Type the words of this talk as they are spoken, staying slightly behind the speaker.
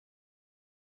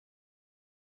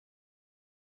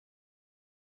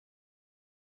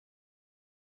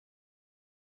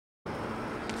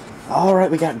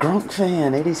Alright, we got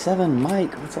GronkFan87's.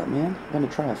 Mike, what's up, man? I'm gonna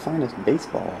try to find us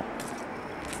baseball.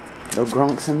 No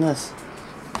Gronks in this.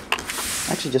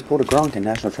 Actually, just pulled a Gronk in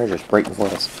National Treasures right before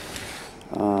this.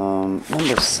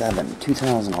 Number 7,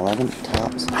 2011,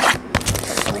 Topps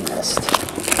Finest.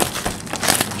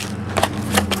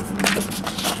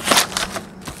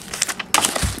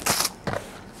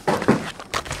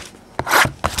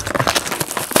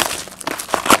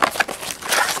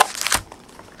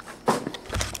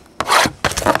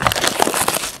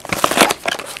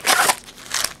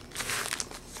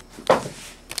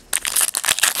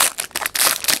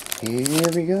 Here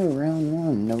we go, round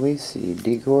 1. Noesi,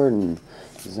 D. Gordon,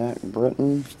 Zach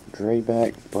Britton,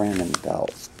 Drayback, Brandon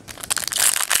Belt.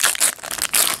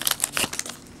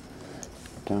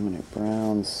 Dominic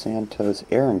Brown, Santos,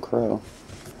 Aaron Crow.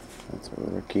 That's a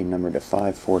rookie number to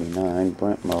 549.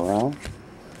 Brent Morrell.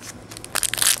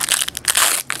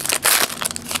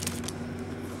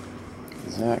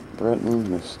 Zach Britton,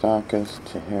 Moustakas,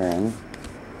 Teheran.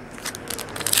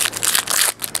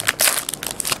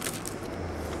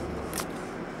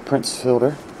 Prince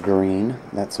Fielder, green,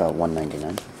 that's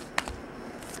 $1.99.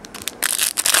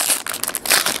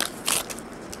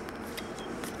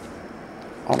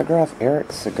 Autograph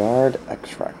Eric Segard,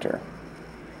 X-Fractor,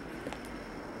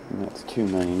 that's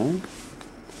 $2.99.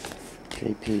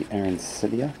 JP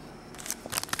Arancibia.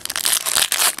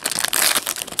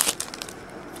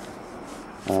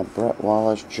 Brett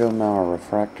Wallace, Joe Mauer,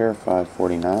 Refractor,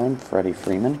 $5.49. Freddie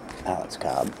Freeman, Alex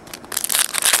Cobb.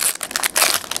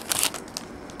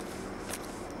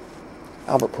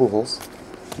 Albert Pujols,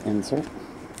 insert.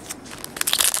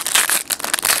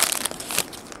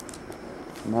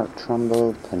 Mark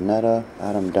Trumbo, Panetta,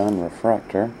 Adam Dunn,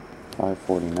 Refractor,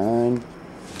 $5.49,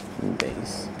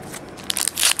 base.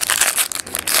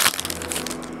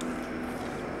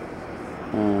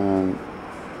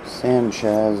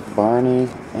 Sanchez, Barney,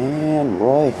 and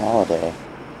Roy Halladay.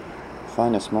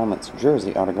 Finest Moments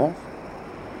jersey autograph.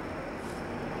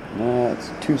 That's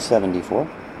 $2.74.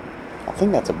 I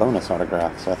think that's a bonus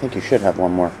autograph, so I think you should have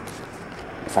one more,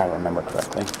 if I remember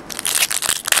correctly.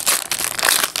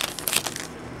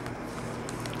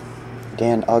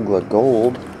 Dan Ugla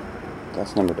Gold,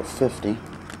 that's number to 50.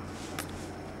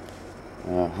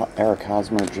 Eric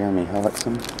Hosmer, Jeremy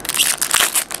Hellickson.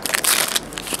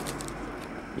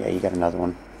 Yeah, you got another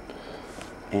one.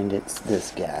 And it's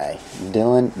this guy,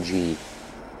 Dylan G.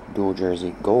 Dual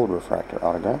jersey, gold refractor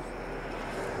autograph.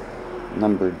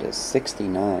 Numbered to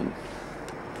 69.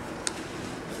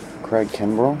 Craig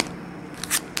Kimbrell.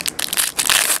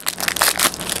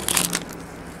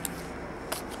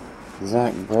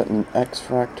 Zach Britton,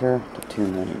 X-Fractor to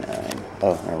 $2.99.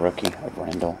 Oh, a rookie of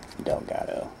Randall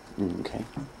Delgado. Okay.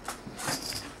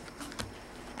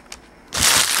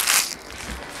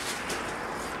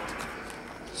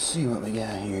 See what we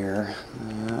got here.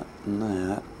 That, and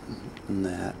that, and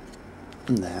that,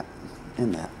 and that,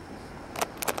 and that.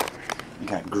 We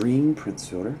got green Prince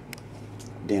Fielder.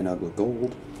 Dan Ugla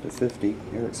Gold to 50.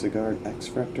 Eric Segard,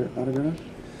 X-Fractor autograph.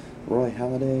 Roy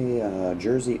Halladay,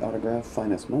 jersey autograph,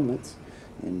 Finest Moments.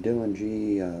 And Dylan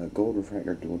G, gold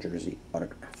refractor, dual jersey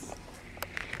autograph.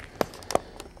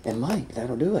 And Mike,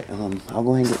 that'll do it. I'll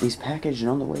go ahead and get these packaged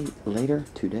and on the way later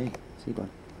today. See you, bud.